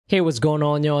Hey, what's going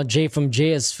on, y'all? Jay from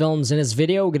JS Films. In this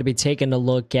video, we're going to be taking a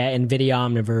look at NVIDIA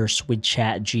Omniverse with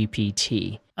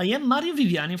Chatgpt. I am Mario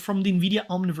Viviani from the NVIDIA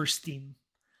Omniverse team.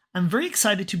 I'm very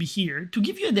excited to be here to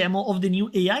give you a demo of the new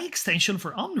AI extension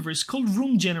for Omniverse called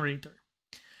Room Generator.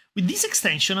 With this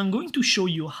extension, I'm going to show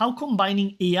you how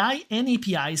combining AI and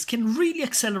APIs can really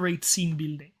accelerate scene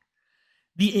building.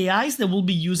 The AIs that we'll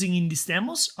be using in these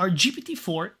demos are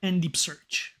GPT-4 and Deep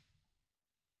Search.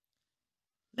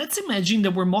 Let's imagine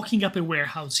that we're mocking up a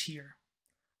warehouse here.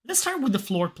 Let's start with the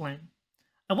floor plan.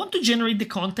 I want to generate the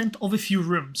content of a few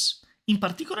rooms. In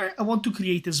particular, I want to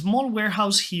create a small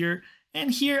warehouse here,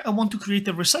 and here I want to create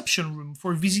a reception room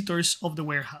for visitors of the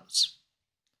warehouse.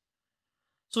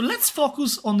 So let's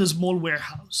focus on the small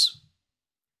warehouse.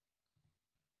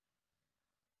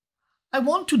 I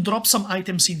want to drop some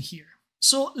items in here.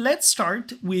 So let's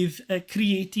start with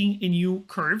creating a new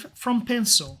curve from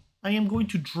pencil. I am going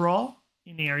to draw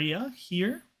an area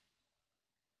here.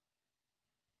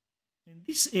 And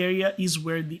this area is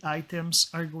where the items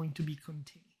are going to be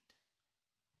contained.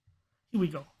 Here we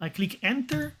go. I click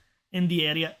enter and the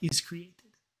area is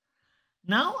created.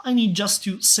 Now I need just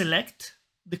to select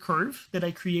the curve that I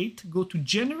create, go to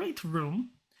generate room,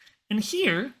 and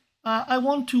here I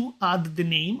want to add the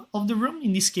name of the room.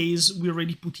 In this case, we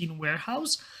already put in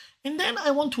warehouse. And then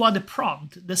I want to add a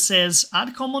prompt that says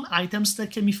add common items that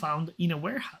can be found in a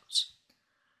warehouse.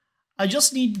 I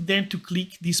just need then to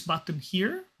click this button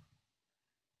here,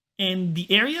 and the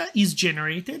area is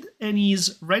generated and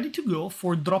is ready to go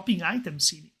for dropping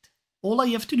items in it. All I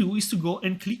have to do is to go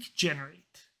and click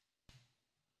generate.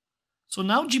 So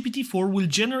now GPT-4 will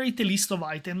generate a list of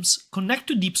items, connect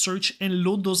to Deep Search, and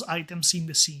load those items in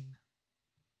the scene.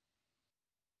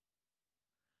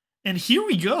 And here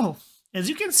we go. As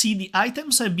you can see, the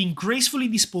items have been gracefully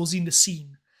disposed in the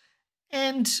scene.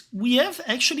 And we have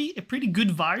actually a pretty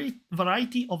good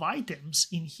variety of items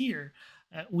in here.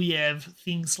 We have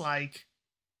things like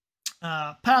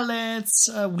pallets,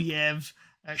 we have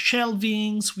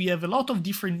shelvings, we have a lot of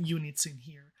different units in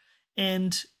here.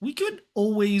 And we could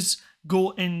always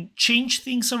go and change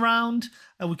things around.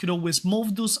 We could always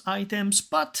move those items,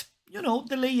 but you know,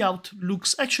 the layout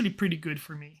looks actually pretty good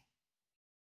for me.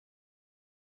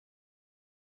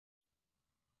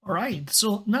 All right,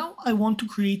 so now I want to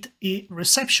create a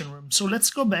reception room. So let's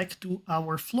go back to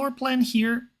our floor plan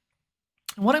here.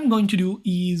 And what I'm going to do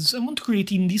is I want to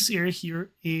create in this area here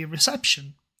a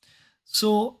reception.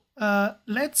 So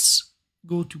let's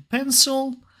go to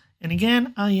pencil. And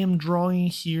again, I am drawing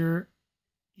here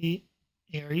an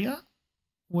area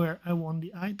where I want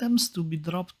the items to be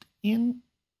dropped in.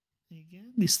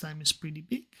 Again, this time is pretty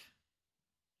big.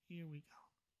 Here we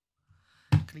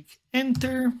go. Click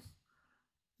enter.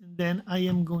 And then I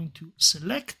am going to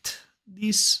select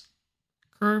this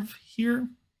curve here.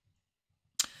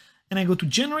 And I go to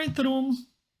generate the room.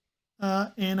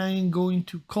 And I am going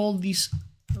to call this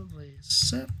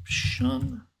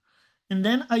reception. And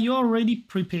then I already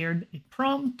prepared a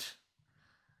prompt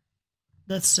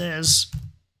that says,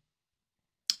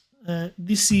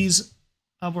 this is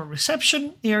our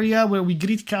reception area where we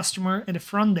greet customer at the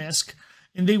front desk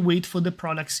and they wait for the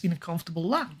products in a comfortable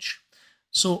lounge.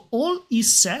 So all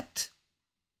is set,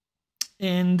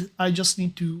 and I just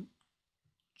need to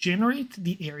generate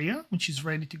the area, which is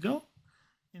ready to go.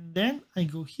 And then I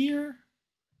go here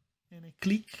and I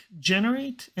click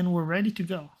generate, and we're ready to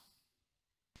go.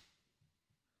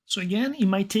 So again, it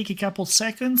might take a couple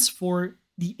seconds for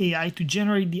the AI to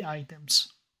generate the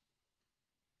items.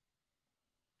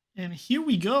 And here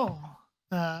we go.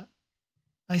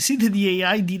 I see that the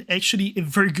AI did actually a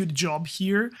very good job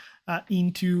here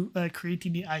into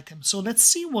creating the item. So let's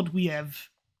see what we have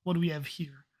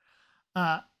here.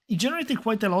 It generated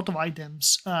quite a lot of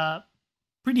items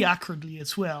pretty accurately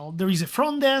as well. There is a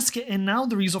front desk, and now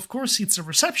there is, of course, it's a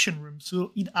reception room.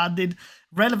 So it added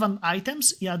relevant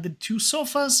items. It added 2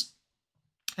 sofas,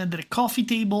 added a coffee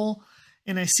table,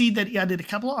 and I see that it added a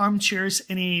couple of armchairs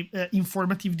and a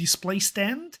informative display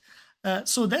stand.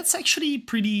 So that's actually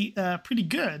pretty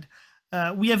good.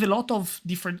 We have a lot of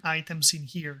different items in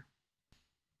here.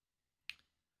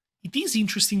 It is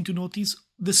interesting to notice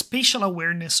the spatial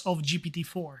awareness of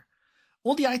GPT-4.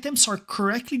 All the items are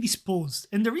correctly disposed,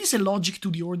 and there is a logic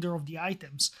to the order of the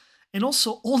items. And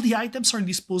also, all the items are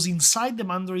disposed inside the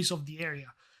boundaries of the area,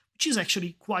 which is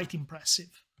actually quite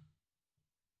impressive.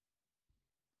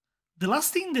 The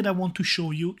last thing that I want to show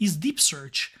you is Deep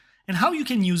Search, and how you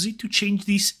can use it to change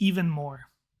this even more.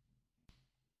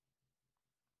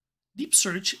 Deep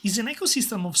Search is an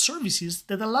ecosystem of services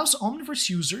that allows Omniverse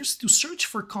users to search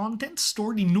for content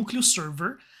stored in Nucleus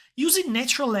server using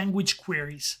natural language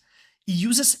queries. It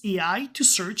uses AI to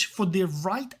search for the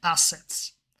right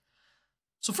assets.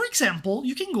 So for example,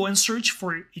 you can go and search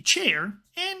for a chair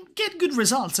and get good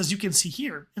results, as you can see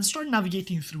here, and start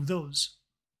navigating through those.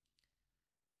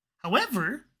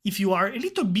 However, if you are a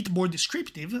little bit more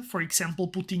descriptive, for example,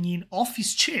 putting in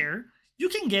office chair, you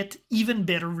can get even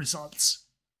better results.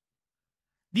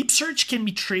 Deep search can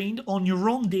be trained on your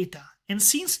own data, and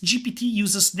since GPT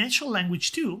uses natural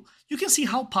language too, you can see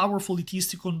how powerful it is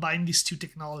to combine these two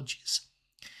technologies.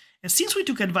 And since we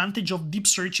took advantage of Deep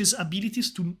Search's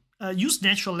abilities to use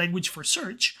natural language for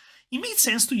search, it made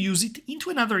sense to use it into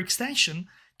another extension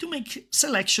to make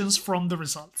selections from the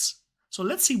results. So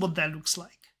let's see what that looks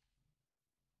like.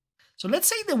 So let's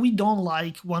say that we don't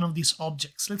like one of these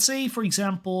objects. Let's say, for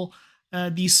example,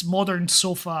 this modern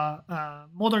sofa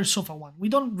one. We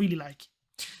don't really like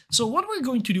it. So what we're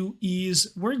going to do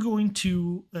is we're going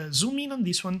to zoom in on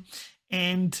this one,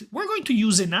 and we're going to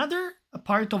use another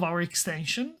part of our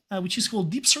extension, which is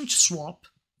called Deep Search Swap.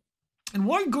 And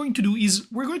what we're going to do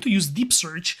is we're going to use Deep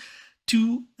Search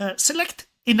to select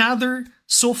another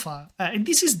sofa. And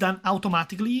this is done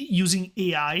automatically using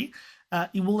AI.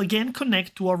 It will again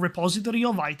connect to our repository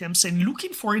of items and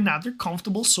looking for another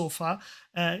comfortable sofa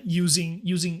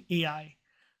using AI.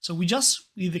 So we just,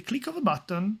 with the click of a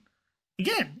button,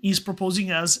 again, is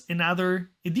proposing us a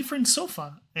different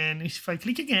sofa. And if I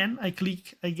click again, I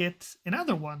get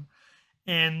another one.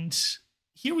 And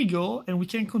here we go, and we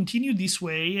can continue this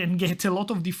way and get a lot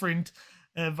of different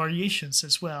variations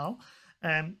as well.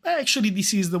 Actually,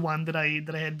 this is the one that I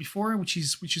had before, which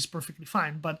is perfectly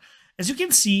fine. But as you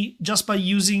can see, just by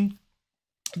using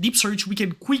Deep Search, we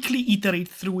can quickly iterate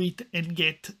through it and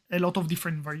get a lot of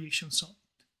different variations of it.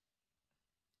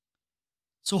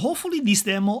 So hopefully this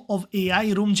demo of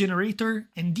AI Room Generator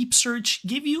and Deep Search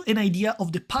gave you an idea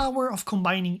of the power of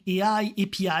combining AI,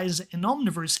 APIs, and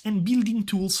Omniverse and building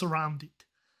tools around it.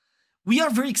 We are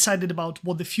very excited about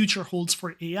what the future holds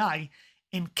for AI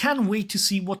and can't wait to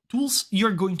see what tools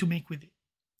you're going to make with it.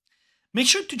 Make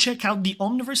sure to check out the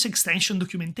Omniverse extension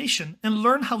documentation and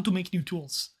learn how to make new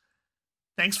tools.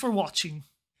 Thanks for watching.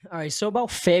 All right, so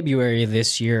about February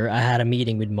this year, I had a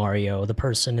meeting with Mario, the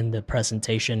person in the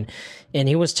presentation, and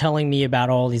he was telling me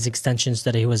about all these extensions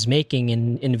that he was making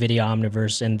in NVIDIA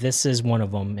Omniverse, and this is one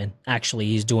of them. And actually,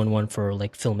 he's doing one for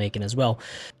like filmmaking as well.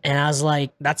 And I was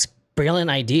like, that's a brilliant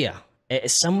idea.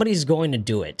 If somebody's going to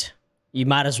do it, you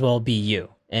might as well be you.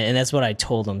 And that's what I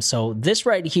told him. So this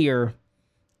right here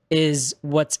is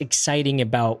what's exciting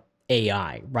about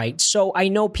AI, right? So I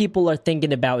know people are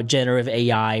thinking about generative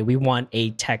AI. We want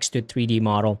a text to 3D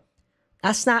model.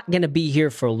 That's not going to be here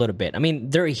for a little bit. I mean,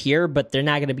 they're here, but they're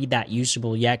not going to be that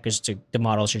usable yet because the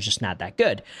models are just not that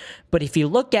good. But if you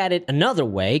look at it another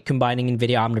way, combining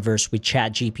NVIDIA Omniverse with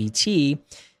Chatgpt,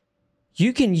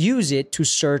 you can use it to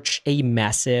search a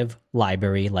massive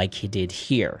library like he did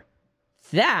here.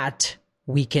 That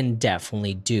we can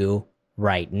definitely do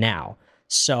right now.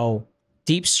 So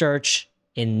deep search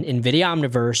in NVIDIA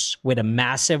Omniverse with a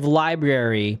massive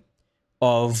library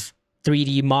of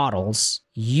 3D models,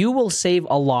 you will save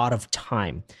a lot of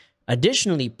time.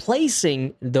 Additionally,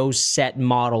 placing those set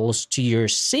models to your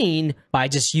scene by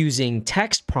just using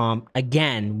text prompt,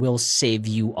 again, will save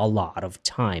you a lot of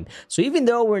time. So even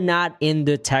though we're not in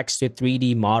the text to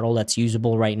 3D model that's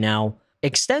usable right now,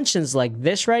 extensions like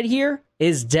this right here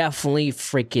is definitely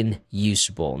freaking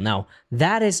usable. Now,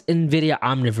 that is NVIDIA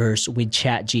Omniverse with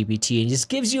Chatgpt, and just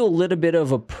gives you a little bit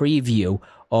of a preview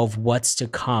of what's to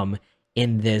come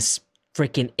in this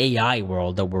freaking AI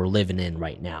world that we're living in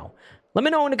right now. Let me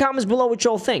know in the comments below what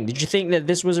y'all think. Did you think that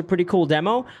this was a pretty cool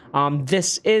demo?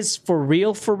 This is for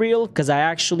real, because I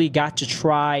actually got to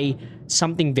try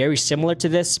something very similar to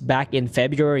this back in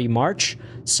February, March.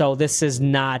 So this is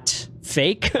not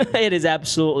fake. It is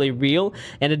absolutely real.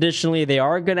 And additionally, they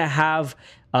are going to have,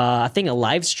 I think, a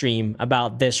live stream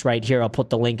about this right here. I'll put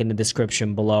the link in the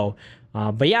description below.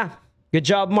 But yeah, good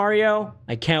job, Mario.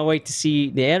 I can't wait to see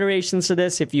the iterations of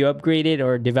this if you upgrade it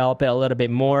or develop it a little bit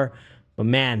more. But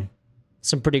man,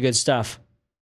 some pretty good stuff.